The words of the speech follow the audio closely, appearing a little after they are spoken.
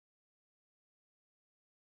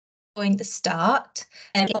going to start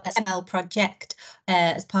ML project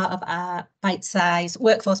as part of our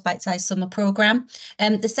workforce bite-size summer programme.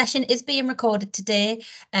 The session is being recorded today,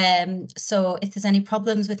 so if there's any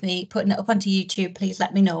problems with me putting it up onto YouTube, please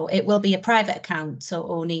let me know. It will be a private account, so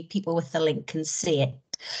only people with the link can see it.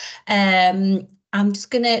 I'm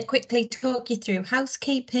just going to quickly talk you through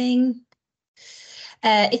housekeeping.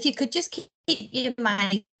 If you could just keep your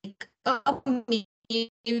mic on mute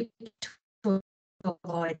to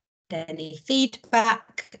avoid any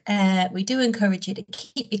feedback. We do encourage you to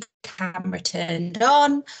keep your camera turned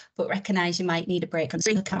on, but recognise you might need a break from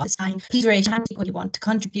the camera this time. Please raise your hand when you want to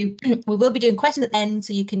contribute. We will be doing questions at the end,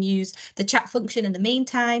 so you can use the chat function in the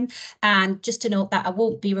meantime. And just to note that I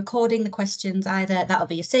won't be recording the questions either. That'll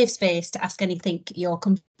be a safe space to ask anything you're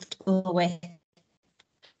comfortable with.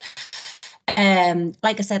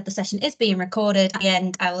 Like I said, the session is being recorded. At the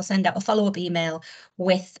end, I will send out a follow-up email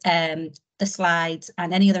with the slides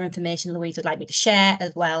and any other information Louise would like me to share,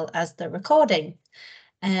 as well as the recording.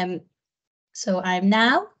 So I'm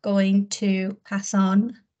now going to pass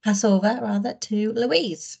over to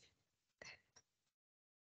Louise.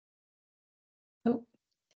 Oh.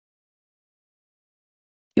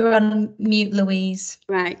 You're on mute, Louise.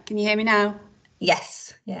 Right, can you hear me now?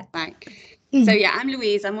 Yes, yeah. Right. So yeah, I'm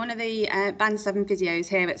Louise. I'm one of the Band 7 physios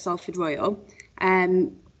here at Salford Royal.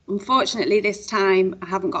 Unfortunately, this time I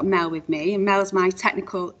haven't got Mel with me, and Mel's my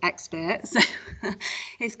technical expert, so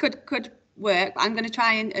it could work. But I'm going to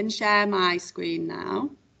try and share my screen now.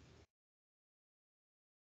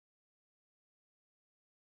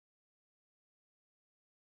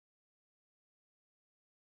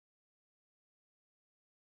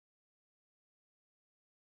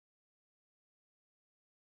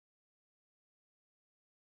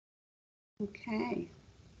 Okay.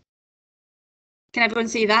 Can everyone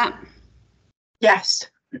see that? Yes.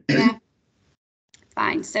 Yeah.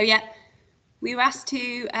 Fine. So yeah, we were asked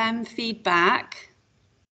to feedback.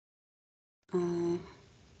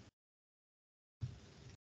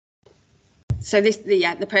 So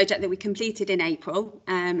the project that we completed in April.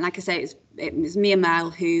 Like I say, it was me and Mel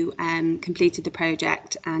who completed the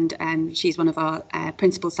project, and she's one of our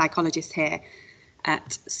principal psychologists here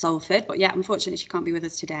at Salford. But yeah, unfortunately, she can't be with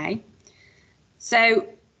us today. So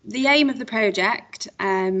the aim of the project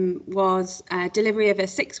was delivery of a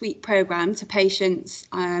 6-week programme to patients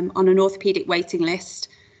on an orthopaedic waiting list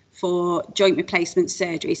for joint replacement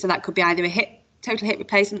surgery. So that could be either a total hip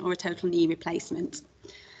replacement or a total knee replacement.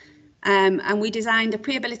 And we designed a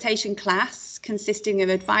prehabilitation class consisting of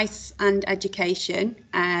advice and education,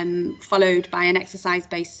 followed by an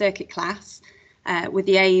exercise-based circuit class with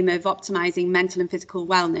the aim of optimising mental and physical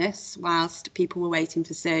wellness whilst people were waiting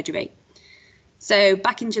for surgery. So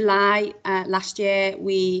back in July last year,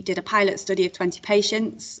 we did a pilot study of 20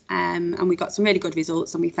 patients, and we got some really good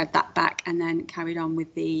results, and we fed that back and then carried on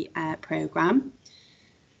with the programme.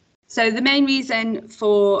 So the main reason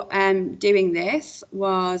for doing this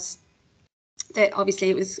was that obviously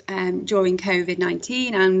it was during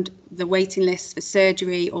COVID-19, and the waiting lists for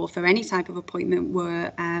surgery or for any type of appointment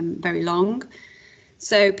were very long.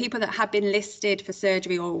 So people that had been listed for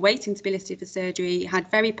surgery or waiting to be listed for surgery had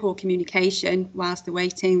very poor communication whilst they're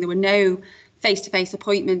waiting. There were no face-to-face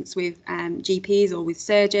appointments with GPs or with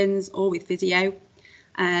surgeons or with physio.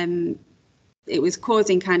 It was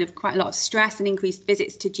causing kind of quite a lot of stress and increased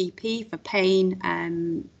visits to GP for pain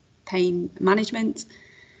management.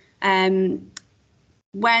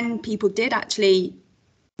 When people did actually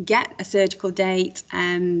get a surgical date,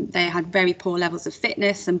 they had very poor levels of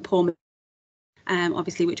fitness and poor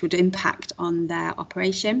obviously, which would impact on their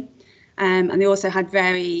operation. And they also had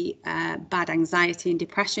very bad anxiety and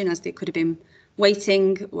depression, as they could have been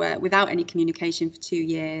waiting without any communication for 2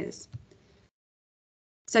 years.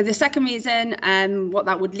 So the second reason, what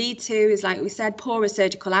that would lead to is, like we said, poorer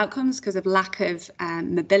surgical outcomes because of lack of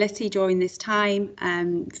mobility during this time.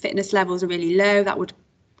 Fitness levels are really low. That would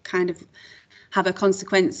kind of have a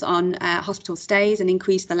consequence on hospital stays and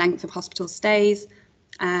increase the length of hospital stays.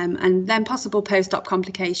 And then possible post-op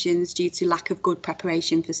complications due to lack of good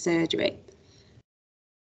preparation for surgery.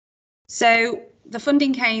 So the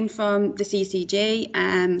funding came from the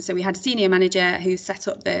CCG. So we had a senior manager who set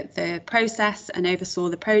up the process and oversaw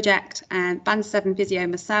the project, and Band 7 physio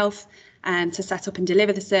myself to set up and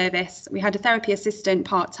deliver the service. We had a therapy assistant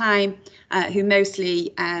part-time who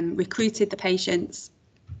mostly recruited the patients,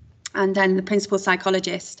 and then the principal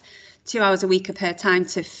psychologist 2 hours a week of her time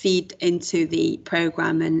to feed into the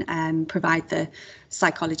programme and provide the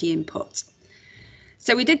psychology input.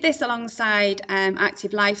 So we did this alongside Active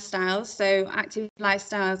Lifestyles. So Active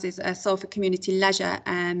Lifestyles is a Salford Community Leisure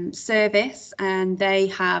service, and they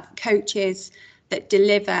have coaches that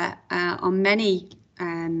deliver on many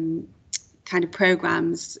kind of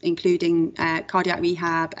programs, including cardiac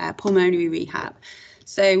rehab, pulmonary rehab.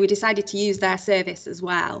 So we decided to use their service as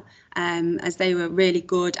well, as they were really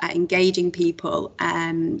good at engaging people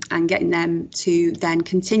and getting them to then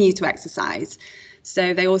continue to exercise.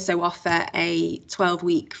 So they also offer a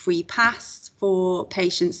 12-week free pass for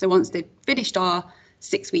patients. So once they've finished our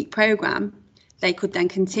 6-week programme, they could then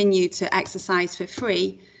continue to exercise for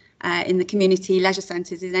free in the community leisure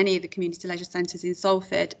centres, in any of the community leisure centres in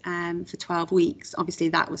Salford for 12 weeks. Obviously,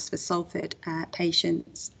 that was for Salford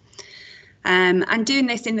patients. And doing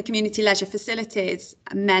this in the community leisure facilities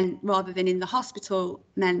meant, rather than in the hospital,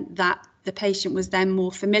 meant that the patient was then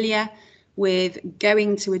more familiar with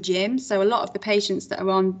going to a gym. So a lot of the patients that are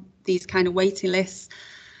on these kind of waiting lists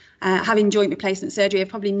having joint replacement surgery have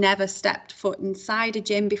probably never stepped foot inside a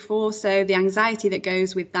gym before. So the anxiety that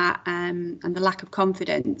goes with that and the lack of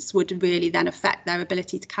confidence would really then affect their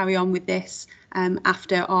ability to carry on with this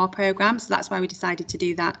after our programme. So that's why we decided to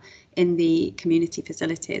do that in the community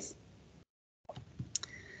facilities.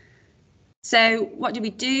 So what did we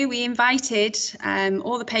do? We invited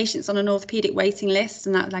all the patients on an orthopaedic waiting list,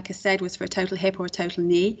 and that, like I said, was for a total hip or a total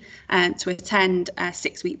knee, to attend a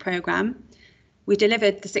 6-week programme. We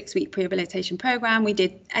delivered the 6-week rehabilitation programme. We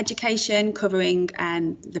did education covering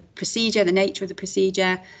the procedure, the nature of the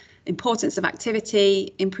procedure, importance of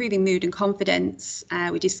activity, improving mood and confidence.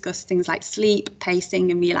 We discussed things like sleep, pacing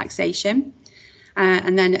and relaxation.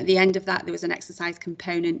 And then at the end of that, there was an exercise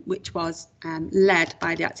component, which was led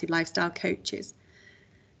by the active lifestyle coaches.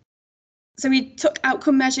 So we took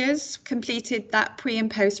outcome measures, completed that pre and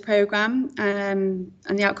post programme, and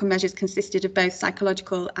the outcome measures consisted of both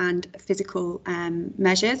psychological and physical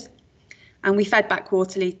measures. And we fed back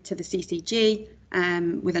quarterly to the CCG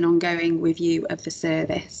with an ongoing review of the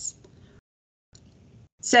service.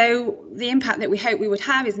 So the impact that we hope we would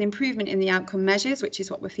have is an improvement in the outcome measures, which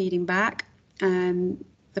is what we're feeding back.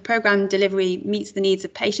 The programme delivery meets the needs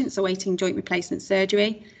of patients awaiting joint replacement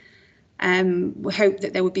surgery. We hope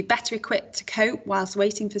that they would be better equipped to cope whilst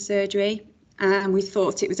waiting for surgery. And we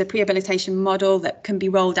thought it was a rehabilitation model that can be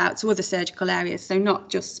rolled out to other surgical areas, so not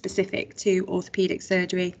just specific to orthopaedic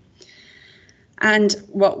surgery. And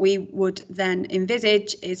what we would then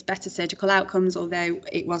envisage is better surgical outcomes, although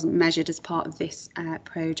it wasn't measured as part of this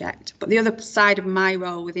project. But the other side of my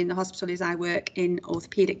role within the hospital is I work in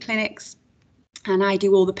orthopaedic clinics, and I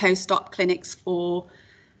do all the post-op clinics for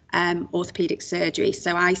orthopaedic surgery.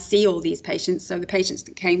 So I see all these patients. So the patients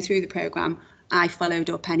that came through the programme, I followed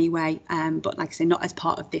up anyway, but like I say, not as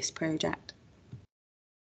part of this project.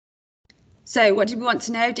 So what did we want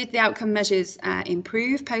to know? Did the outcome measures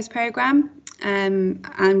improve post-programme?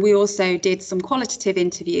 And we also did some qualitative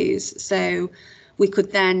interviews. So we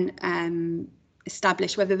could then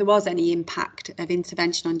establish whether there was any impact of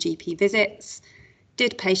intervention on GP visits.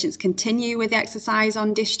 Did patients continue with the exercise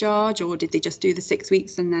on discharge, or did they just do the 6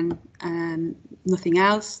 weeks and then nothing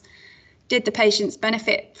else? Did the patients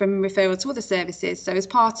benefit from referral to other services? So as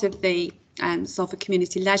part of the Salford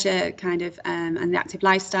Community Leisure kind of and the Active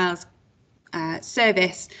Lifestyles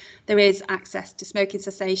service, there is access to smoking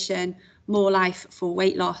cessation, more life for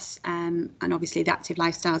weight loss, and obviously the Active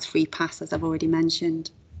Lifestyles free pass, as I've already mentioned.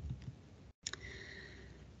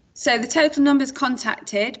 So the total numbers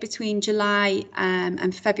contacted between July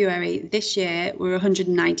and February this year were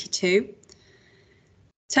 192.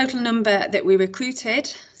 Total number that we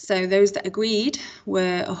recruited, so those that agreed,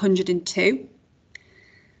 were 102.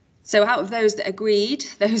 So out of those that agreed,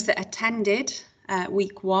 those that attended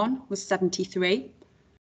week 1 was 73,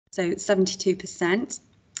 so 72%.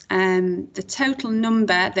 The total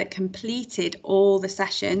number that completed all the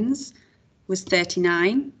sessions was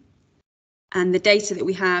 39. And the data that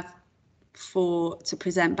we have to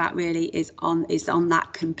present back really is on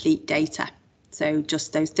that complete data. So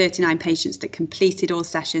just those 39 patients that completed all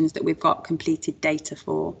sessions that we've got completed data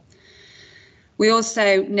for. We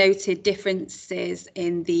also noted differences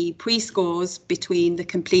in the pre-scores between the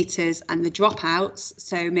completers and the dropouts.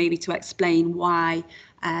 So maybe to explain why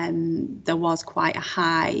there was quite a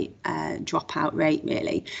high dropout rate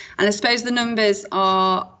really. And I suppose the numbers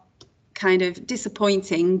are kind of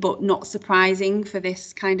disappointing but not surprising for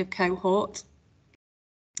this kind of cohort.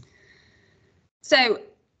 So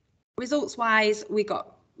results wise, we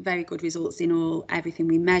got very good results in everything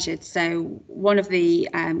we measured. So one of the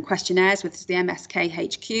questionnaires was the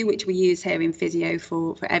MSK-HQ, which we use here in physio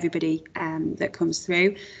for everybody that comes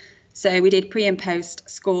through. So we did pre and post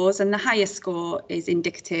scores, and the highest score is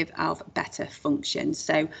indicative of better function.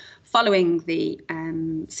 So following the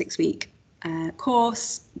 6-week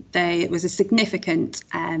course, there was a significant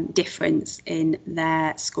difference in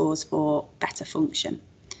their scores for better function.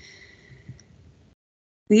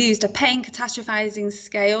 We used a pain catastrophizing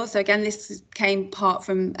scale. So again, this came part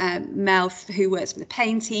from Mel, who works for the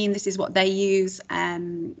pain team. This is what they use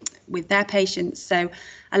with their patients. So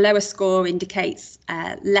a lower score indicates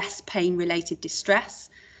less pain-related distress.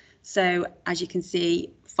 So as you can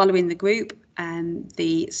see, following the group,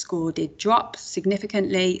 the score did drop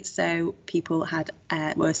significantly. So people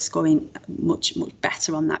were scoring much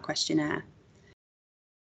better on that questionnaire.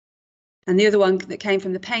 And the other one that came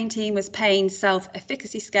from the pain team was pain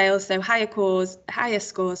self-efficacy scale. So higher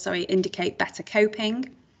scores indicate better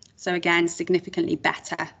coping. So again, significantly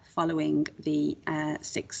better following the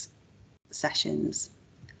 6 sessions.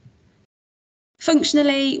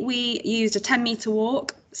 Functionally, we used a 10-metre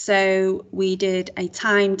walk. So we did a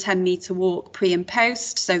timed 10-metre walk pre and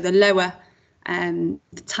post. So the lower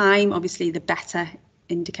the time, obviously, the better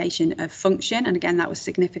indication of function. And again, that was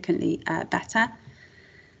significantly better.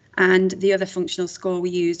 And the other functional score we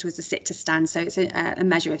used was the sit to stand. So it's a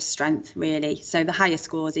measure of strength, really. So the higher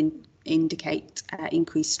scores indicate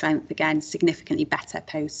increased strength, again, significantly better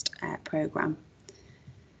post programme.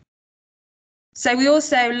 So we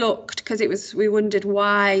also looked, because we wondered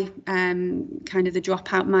why kind of the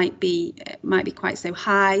dropout might be quite so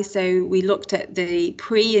high. So we looked at the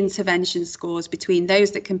pre-intervention scores between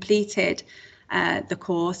those that completed the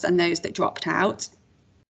course and those that dropped out.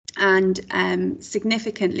 And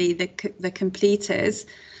significantly, the completers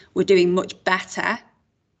were doing much better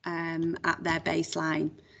at their baseline.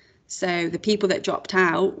 So the people that dropped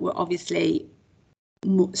out were obviously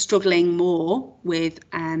struggling more with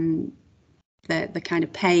the kind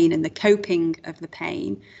of pain and the coping of the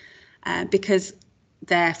pain because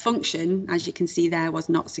their function, as you can see there, was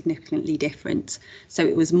not significantly different. So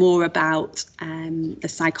it was more about the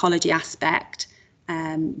psychology aspect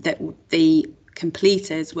that the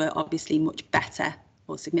completers were obviously much better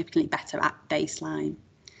or significantly better at baseline.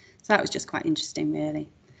 So that was just quite interesting, really.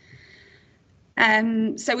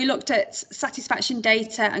 So we looked at satisfaction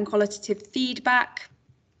data and qualitative feedback.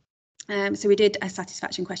 So we did a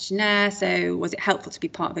satisfaction questionnaire. So was it helpful to be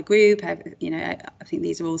part of a group? I think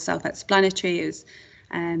these are all self-explanatory. It was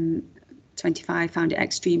 25 found it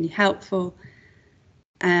extremely helpful.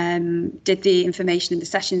 Did the information in the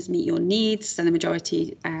sessions meet your needs? So the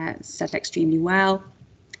majority said extremely well.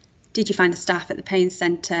 Did you find the staff at the pain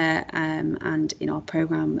centre and in our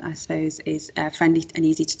programme, I suppose, is friendly and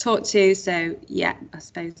easy to talk to? So yeah, I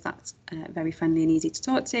suppose that's very friendly and easy to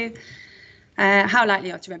talk to. How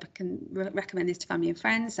likely are to recommend this to family and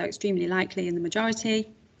friends? So extremely likely in the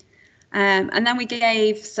majority. And then we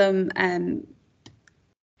gave some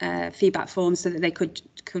feedback forms so that they could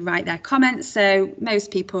write their comments. So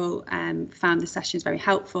most people found the sessions very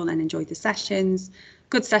helpful and enjoyed the sessions.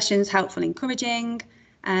 Good sessions, helpful, encouraging,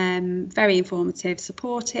 very informative,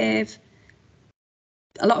 supportive.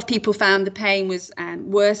 A lot of people found the pain was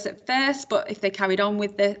worse at first, but if they carried on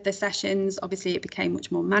with the sessions, obviously it became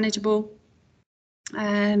much more manageable.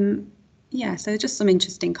 Yeah, so just some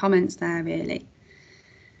interesting comments there, really.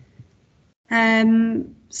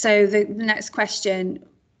 So the next question,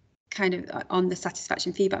 kind of on the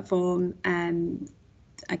satisfaction feedback form,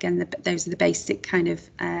 again, those are the basic kind of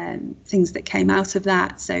things that came out of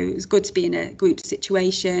that. So it was good to be in a group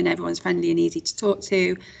situation, everyone's friendly and easy to talk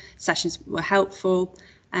to, sessions were helpful.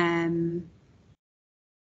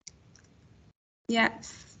 Yeah,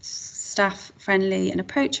 staff friendly and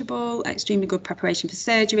approachable, extremely good preparation for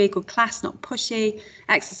surgery, good class, not pushy,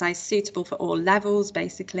 exercise suitable for all levels,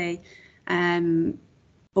 basically,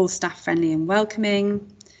 all staff friendly and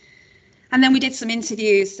welcoming. And then we did some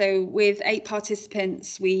interviews. So with 8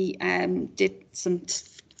 participants, we did some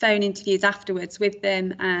phone interviews afterwards with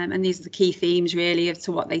them. And these are the key themes, really, as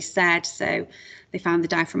to what they said. So they found the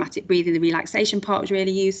diaphragmatic breathing, the relaxation part was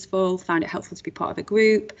really useful, found it helpful to be part of a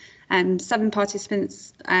group. 7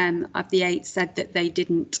 participants of the 8 said that they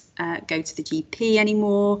didn't go to the GP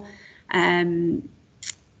anymore.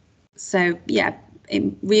 So, yeah. It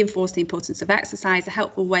reinforced the importance of exercise, a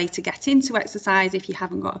helpful way to get into exercise if you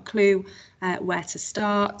haven't got a clue where to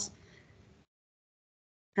start.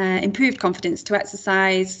 Improved confidence to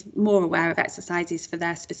exercise, more aware of exercises for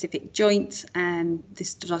their specific joint.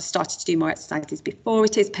 This started to do more exercises before.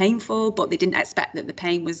 It is painful, but they didn't expect that the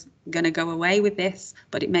pain was going to go away with this,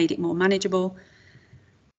 but it made it more manageable.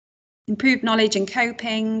 Improved knowledge and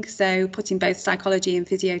coping, so putting both psychology and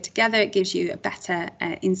physio together, it gives you a better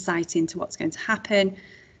insight into what's going to happen.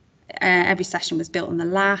 Every session was built on the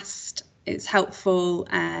last. It's helpful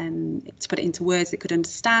to put it into words they could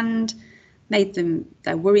understand, made them,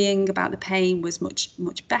 their worrying about the pain was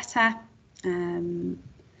much better. and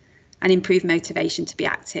improve motivation to be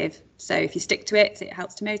active. So if you stick to it, it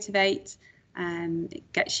helps to motivate.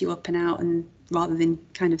 It gets you up and out, and rather than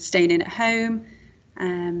kind of staying in at home.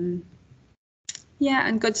 Yeah,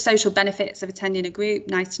 and good social benefits of attending a group.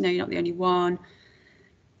 Nice to know you're not the only one.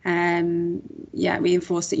 Yeah,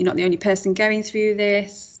 reinforce that you're not the only person going through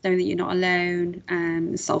this, know that you're not alone.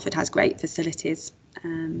 Salford has great facilities.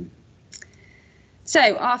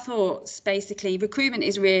 So our thoughts, basically, recruitment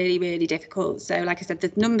is really, really difficult. So like I said,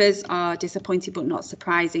 the numbers are disappointing but not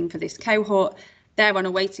surprising for this cohort. They're on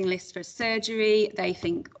a waiting list for surgery. They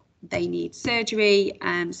think they need surgery.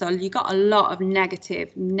 So you got a lot of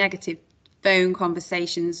negative phone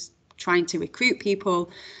conversations trying to recruit people,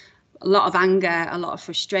 a lot of anger, a lot of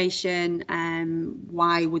frustration.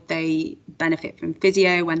 Why would they benefit from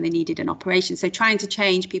physio when they needed an operation? So trying to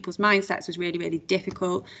change people's mindsets was really, really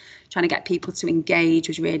difficult. Trying to get people to engage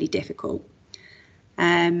was really difficult.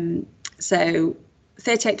 So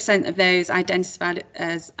 38% of those identified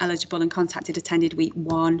as eligible and contacted attended week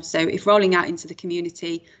 1. So if rolling out into the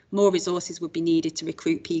community, more resources would be needed to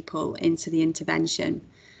recruit people into the intervention.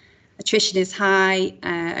 Attrition is high,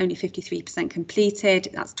 only 53% completed.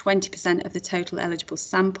 That's 20% of the total eligible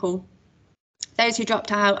sample. Those who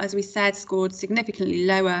dropped out, as we said, scored significantly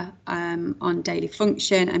lower on daily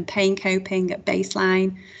function and pain coping at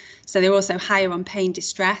baseline. So they're also higher on pain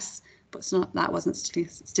distress, but that wasn't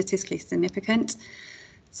statistically significant.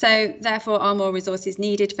 So therefore, are more resources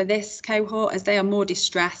needed for this cohort, as they are more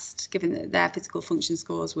distressed, given that their physical function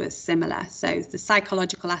scores were similar. So the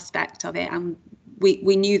psychological aspect of it, and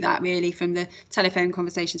we knew that really from the telephone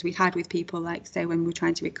conversations we had with people, like say when we were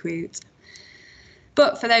trying to recruit.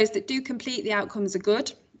 But for those that do complete, the outcomes are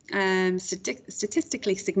good.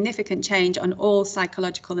 Statistically significant change on all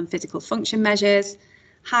psychological and physical function measures,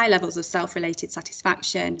 high levels of self-related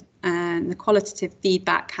satisfaction, and the qualitative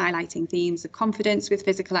feedback highlighting themes of confidence with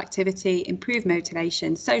physical activity, improved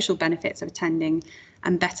motivation, social benefits of attending,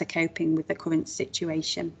 and better coping with the current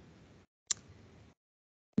situation.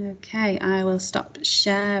 Okay, I will stop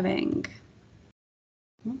sharing.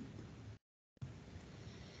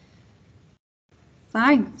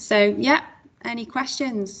 Fine, so yeah, any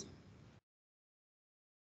questions?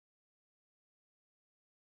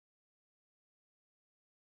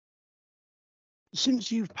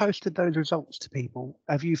 Since you've posted those results to people,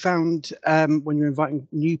 have you found when you're inviting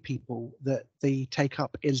new people that the take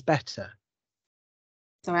up is better?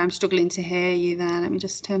 Sorry, I'm struggling to hear you there. Let me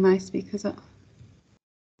just turn my speakers up.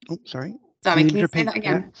 Oh, sorry. Sorry, can you say that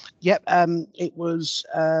again? Yeah. Yep. It was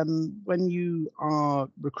when you are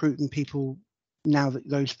recruiting people, now that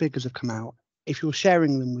those figures have come out, if you're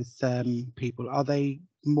sharing them with people, are they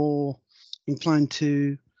more inclined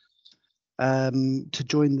to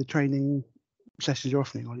join the training sessions you're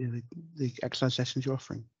offering, or the exercise sessions you're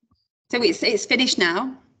offering? So it's finished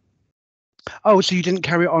now. Oh, so you didn't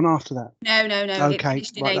carry it on after that? No. Okay, it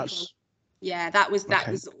finished in April. Yeah, that was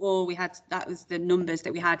all we had. That was the numbers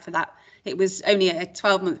that we had for that. It was only a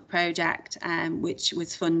 12-month project, which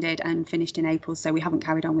was funded and finished in April. So we haven't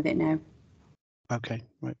carried on with it now. Okay,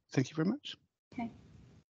 right. Thank you very much. Okay.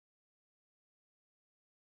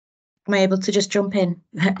 Am I able to just jump in?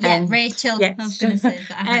 Yeah, Rachel. Yeah. I was going to say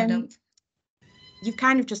that hand up. You've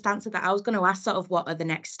kind of just answered that. I was going to ask sort of what are the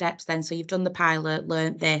next steps then? So you've done the pilot,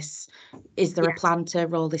 learnt this. Is there a plan to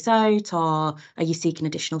roll this out, or are you seeking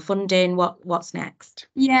additional funding? What's next?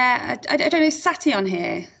 Yeah, I don't know. Is Sati on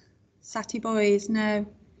here? Sati boys, no.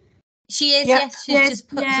 She is, Yeah. yes. She's just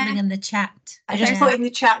put something in the chat. I just put in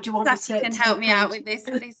the chat. Do you want Sati me to can help me out with this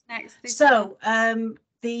next? So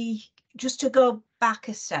just to go back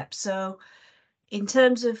a step. So in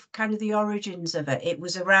terms of kind of the origins of it, it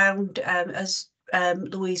was around as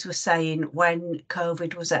Louise was saying, when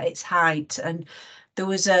COVID was at its height, and there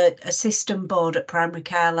was a system board at primary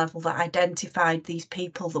care level that identified these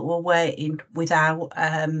people that were waiting without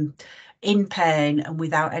in pain and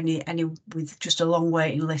without any with just a long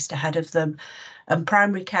waiting list ahead of them. And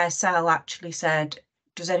primary care cell actually said,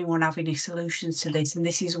 does anyone have any solutions to this? And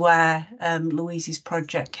this is where Louise's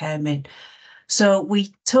project came in. So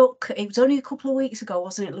it was only a couple of weeks ago,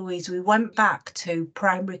 wasn't it, Louise? We went back to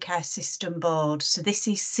primary care system board. So this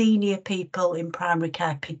is senior people in primary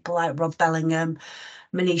care, people like Rob Bellingham,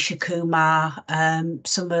 Manisha Kumar,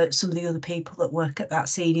 some of the other people that work at that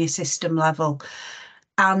senior system level.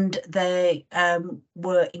 And they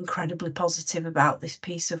were incredibly positive about this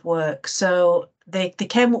piece of work. So they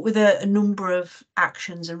came up with a number of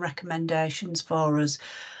actions and recommendations for us.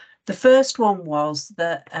 The first one was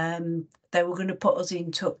that they were going to put us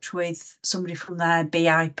in touch with somebody from their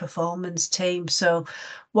BI performance team. So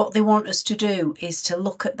what they want us to do is to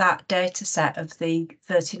look at that data set of the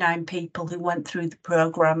 39 people who went through the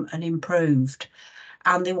programme and improved.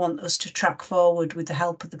 And they want us to track forward with the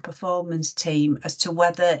help of the performance team as to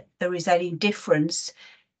whether there is any difference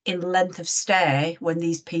in length of stay when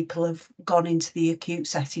these people have gone into the acute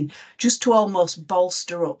setting, just to almost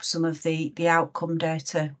bolster up some of the outcome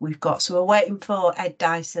data we've got. So we're waiting for Ed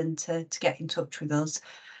Dyson to get in touch with us.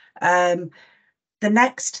 The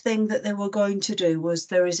next thing that they were going to do was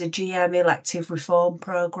there is a GM elective reform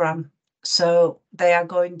programme. So they are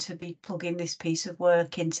going to be plugging this piece of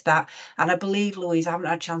work into that. And I believe, Louise, I haven't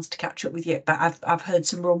had a chance to catch up with you, but I've heard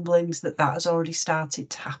some rumblings that has already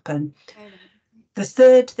started to happen. The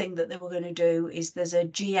third thing that they were going to do is there's a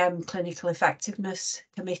GM clinical effectiveness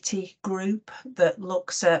committee group that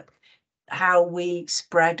looks at how we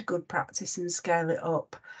spread good practice and scale it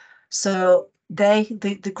up. So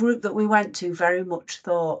the group that we went to very much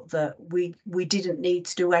thought that we didn't need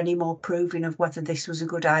to do any more proving of whether this was a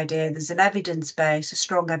good idea. There's an evidence base, a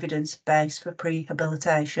strong evidence base for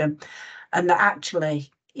prehabilitation, and that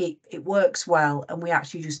actually it works well, and we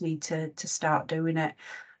actually just need to start doing it.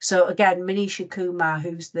 So again, Manisha Kumar,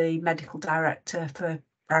 who's the medical director for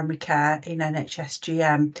primary care in NHS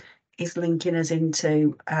GM, is linking us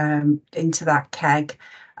into that KEG.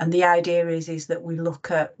 And the idea is that we look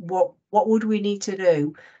at what would we need to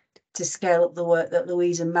do to scale up the work that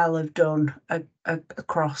Louise and Mel have done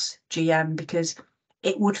across GM, because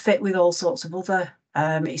it would fit with all sorts of other.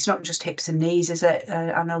 It's not just hips and knees, is it?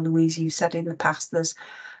 I know, Louise, you said in the past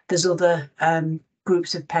there's other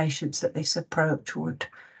groups of patients that this approach would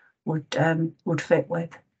fit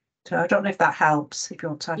with. So I don't know if that helps, if you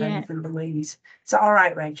want to add anything, Louise. Is that all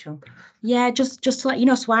right, Rachel? Yeah, just to let you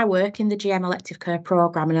know, so I work in the GM elective care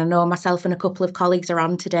programme, and I know myself and a couple of colleagues are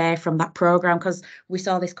on today from that programme because we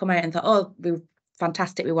saw this come out and thought, oh,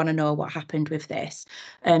 fantastic, we want to know what happened with this.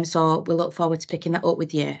 So we'll look forward to picking that up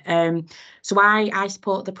with you. So I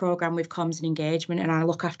support the programme with comms and engagement, and I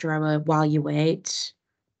look after our While You Wait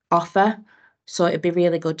offer. So it'd be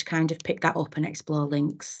really good to kind of pick that up and explore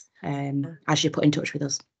links as you put in touch with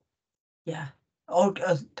us. Yeah. Or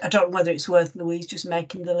I don't know whether it's worth Louise just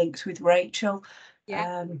making the links with Rachel.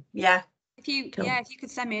 Yeah. Yeah. If you Cool. if you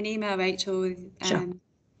could send me an email, Rachel, with Sure.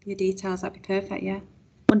 your details, that'd be perfect. Yeah.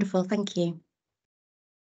 Wonderful, thank you.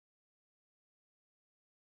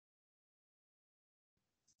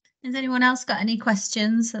 Has anyone else got any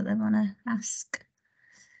questions that they want to ask?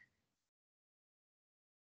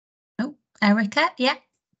 Oh, Erica, yeah.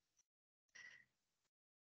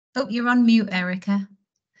 Oh, you're on mute, Erica.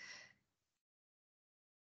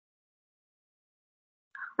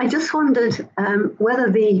 I just wondered whether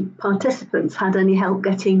the participants had any help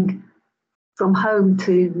getting from home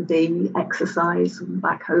to the exercise and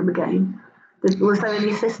back home again. Was there any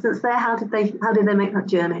assistance there? How did they make that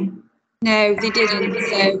journey? No, they didn't.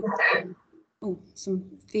 So, some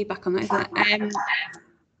feedback on that, isn't it?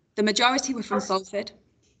 The majority were from Salford.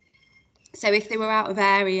 So if they were out of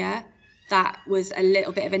area, that was a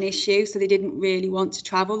little bit of an issue. So they didn't really want to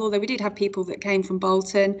travel, although we did have people that came from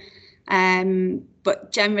Bolton.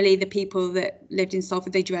 But generally the people that lived in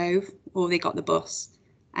Salford, they drove or they got the bus.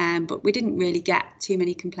 But we didn't really get too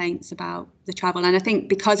many complaints about the travel. And I think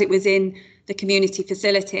because it was in the community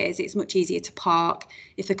facilities, it's much easier to park.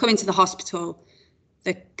 If they're coming to the hospital,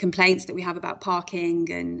 the complaints that we have about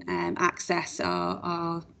parking and access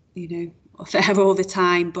are fair all the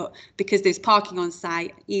time. But because there's parking on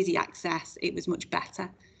site, easy access, it was much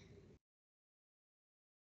better.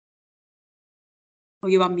 Oh,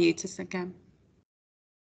 you're on mute again.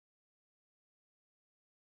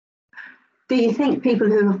 Do you think people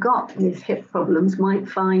who have got these hip problems might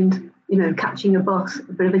find, catching a bus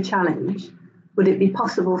a bit of a challenge? Would it be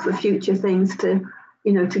possible for future things to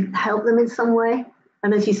help them in some way?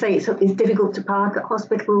 And as you say, it's difficult to park at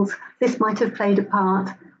hospitals. This might have played a part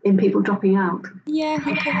in people dropping out. Yeah,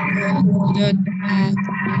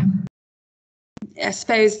 I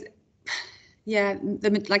suppose. Yeah,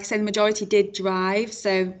 like I say, the majority did drive,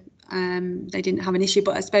 so they didn't have an issue.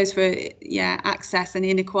 But I suppose for access and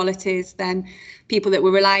inequalities, then people that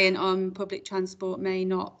were reliant on public transport may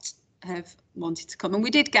not have wanted to come. And we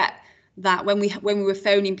did get that when we were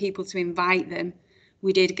phoning people to invite them.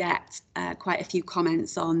 We did get quite a few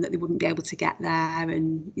comments on that they wouldn't be able to get there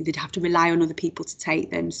and they'd have to rely on other people to take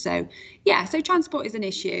them. So yeah, so transport is an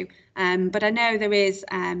issue. But I know there is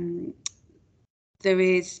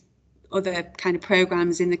other kind of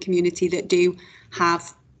programs in the community that do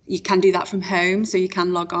have, you can do that from home, so you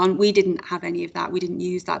can log on. We didn't have any of that, we didn't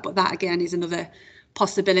use that, but that again is another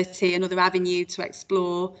possibility, another avenue to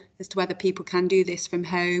explore as to whether people can do this from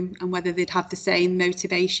home and whether they'd have the same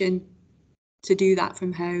motivation to do that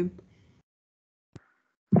from home.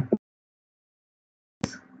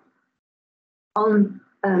 On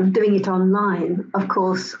doing it online, of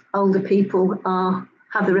course, older people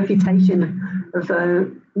have the reputation of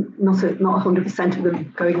not 100% of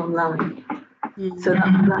them going online. So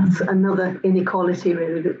that's another inequality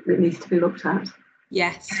really that needs to be looked at.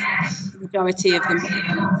 Yes, the majority of them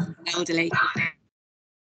are elderly,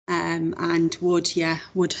 and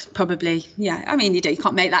would probably, I mean, you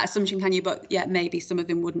can't make that assumption, can you? But yeah, maybe some of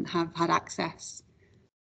them wouldn't have had access.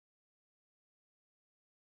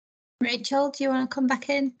 Rachel, do you want to come back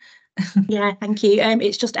in? Yeah, thank you.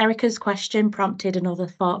 It's just Erica's question prompted another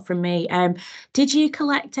thought from me. Did you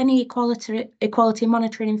collect any equality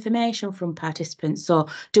monitoring information from participants? So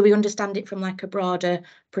do we understand it from like a broader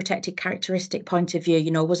protected characteristic point of view?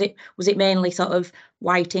 You know, was it mainly sort of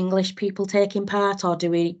white English people taking part, or do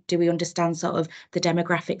we understand sort of the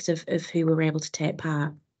demographics of who were able to take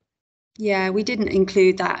part? Yeah, we didn't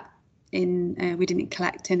include that in. We didn't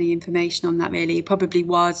collect any information on that really. It probably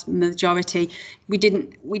was majority. We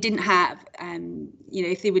didn't have. You know,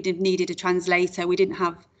 if they would have needed a translator, we didn't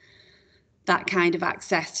have that kind of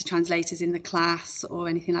access to translators in the class or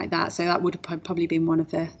anything like that. So that would have probably been one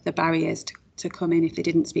of the barriers to come in if they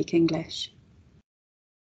didn't speak English.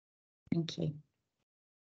 Thank you.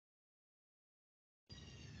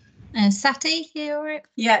 Sati, you all right?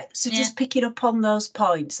 Yeah, so just picking up on those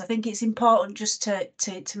points, I think it's important just to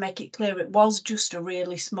make it clear it was just a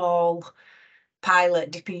really small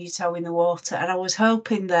pilot dipping your toe in the water, and I was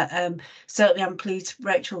hoping that certainly I'm pleased,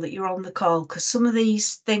 Rachel, that you're on the call, because some of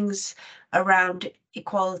these things around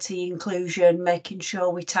equality, inclusion, making sure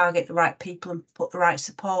we target the right people and put the right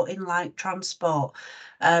support in, like transport,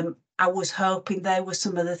 I was hoping there were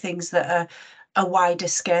some of the things that a wider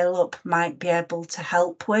scale up might be able to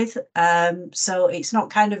help with. So it's not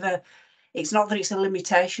kind of it's not that it's a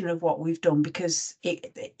limitation of what we've done, because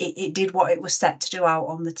it did what it was set to do out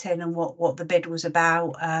on the tin and what the bid was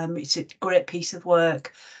about. It's a great piece of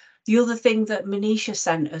work. The other thing that Manisha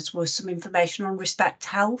sent us was some information on Respect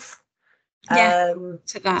Health. To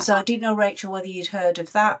that. So I didn't know, Rachel, whether you'd heard of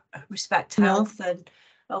that, Respect Health. And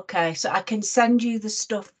okay, so I can send you the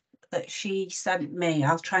stuff that she sent me.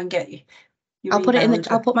 I'll try and get you. I'll put it in the.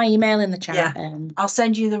 I'll put my email in the chat. Yeah, I'll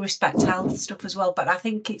send you the Respect Health stuff as well. But I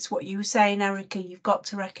think it's what you were saying, Erica. You've got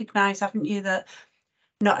to recognise, haven't you, that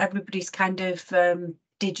not everybody's kind of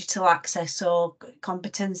digital access or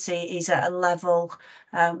competency is at a level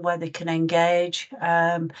where they can engage.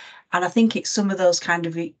 And I think it's some of those kind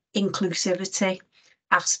of inclusivity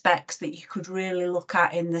aspects that you could really look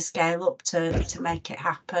at in the scale up to make it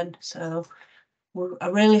happen. So I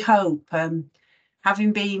really hope,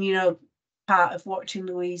 having been, you know, part of watching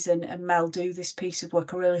Louise and Mel do this piece of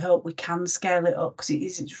work, I really hope we can scale it up, because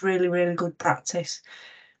it's really, really good practice,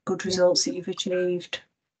 good results that you've achieved.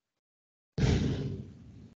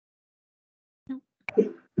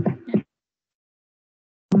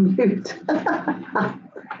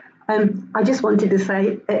 I just wanted to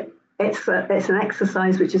say it's an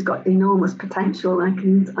exercise which has got enormous potential. I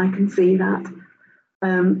can see that,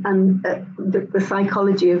 and the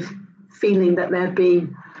psychology of feeling that they're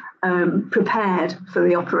being prepared for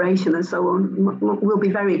the operation and so on will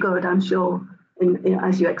be very good, I'm sure,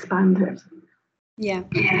 as you expand it. Yeah,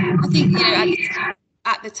 I think, you know,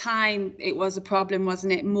 at the time it was a problem,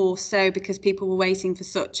 wasn't it? More so because people were waiting for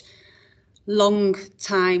such long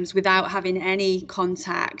times without having any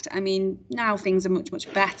contact. I mean, now things are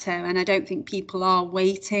much better, and I don't think people are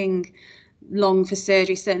waiting long for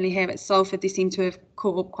surgery. Certainly here at Salford, they seem to have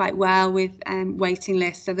caught up quite well with waiting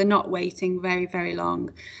lists, so they're not waiting very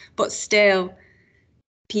long. But still,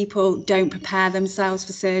 people don't prepare themselves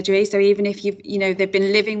for surgery. So even if they've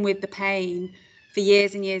been living with the pain for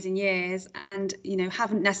years and years and years, and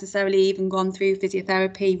haven't necessarily even gone through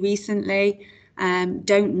physiotherapy recently,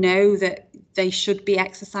 don't know that they should be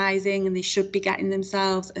exercising and they should be getting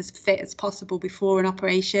themselves as fit as possible before an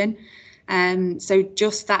operation. So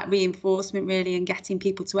just that reinforcement really, and getting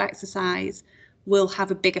people to exercise will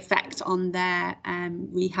have a big effect on their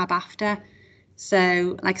rehab after.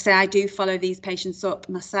 So like I say, I do follow these patients up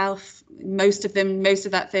myself. Most of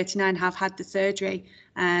that 39 have had the surgery,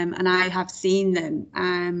 and I have seen them,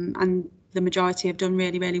 and the majority have done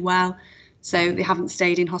really well. So they haven't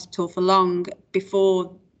stayed in hospital for long.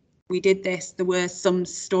 Before we did this, there were some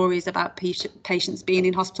stories about patients being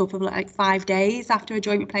in hospital for like 5 days after a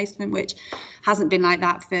joint replacement, which hasn't been like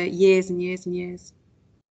that for years and years and years.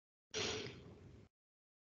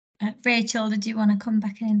 Rachel, did you want to come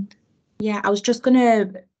back in? Yeah, I was just going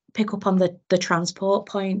to pick up on the transport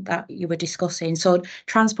point that you were discussing. So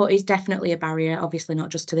transport is definitely a barrier, obviously not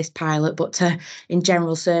just to this pilot, but to in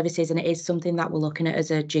general services, and it is something that we're looking at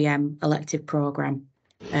as a GM elective programme.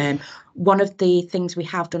 One of the things we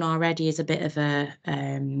have done already is a bit of a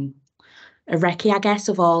recce, I guess,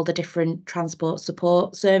 of all the different transport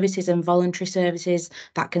support services and voluntary services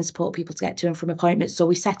that can support people to get to and from appointments. So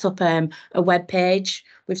we set up a web page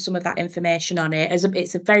with some of that information on it.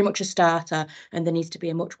 It's very much a starter, and there needs to be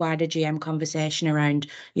a much wider GM conversation around,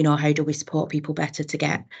 you know, how do we support people better to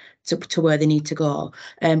get to where they need to go.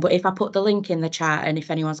 But if I put the link in the chat, and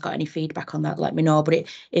if anyone's got any feedback on that, let me know. But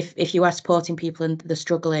if you are supporting people and they're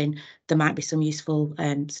struggling, there might be some useful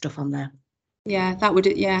stuff on there. Yeah, that would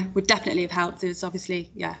definitely have helped. There's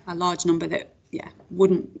obviously a large number that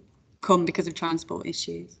wouldn't come because of transport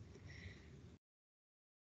issues.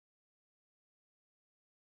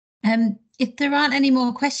 If there aren't any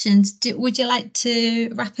more questions, would you like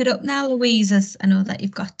to wrap it up now, Louise? As I know that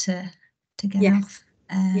you've got to get off.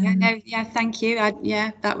 Thank you.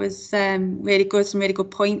 That was really good. Some really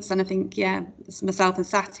good points, and I think myself and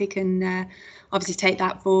Sati can obviously take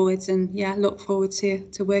that forwards, and look forward to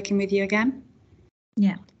working with you again.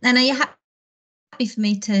 Yeah, and are you happy for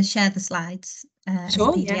me to share the slides as a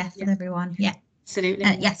PDF with everyone? Yeah, absolutely.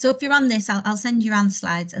 So if you're on this, I'll send you around the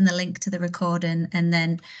slides and the link to the recording, and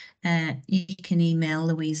then you can email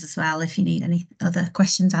Louise as well if you need any other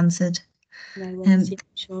questions answered. No worries,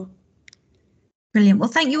 sure. Brilliant. Well,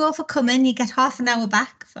 thank you all for coming. You get half an hour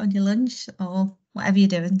back on your lunch or whatever you're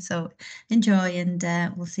doing. So enjoy, and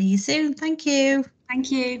we'll see you soon. Thank you.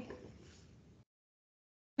 Thank you.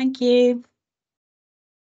 Thank you.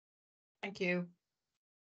 Thank you.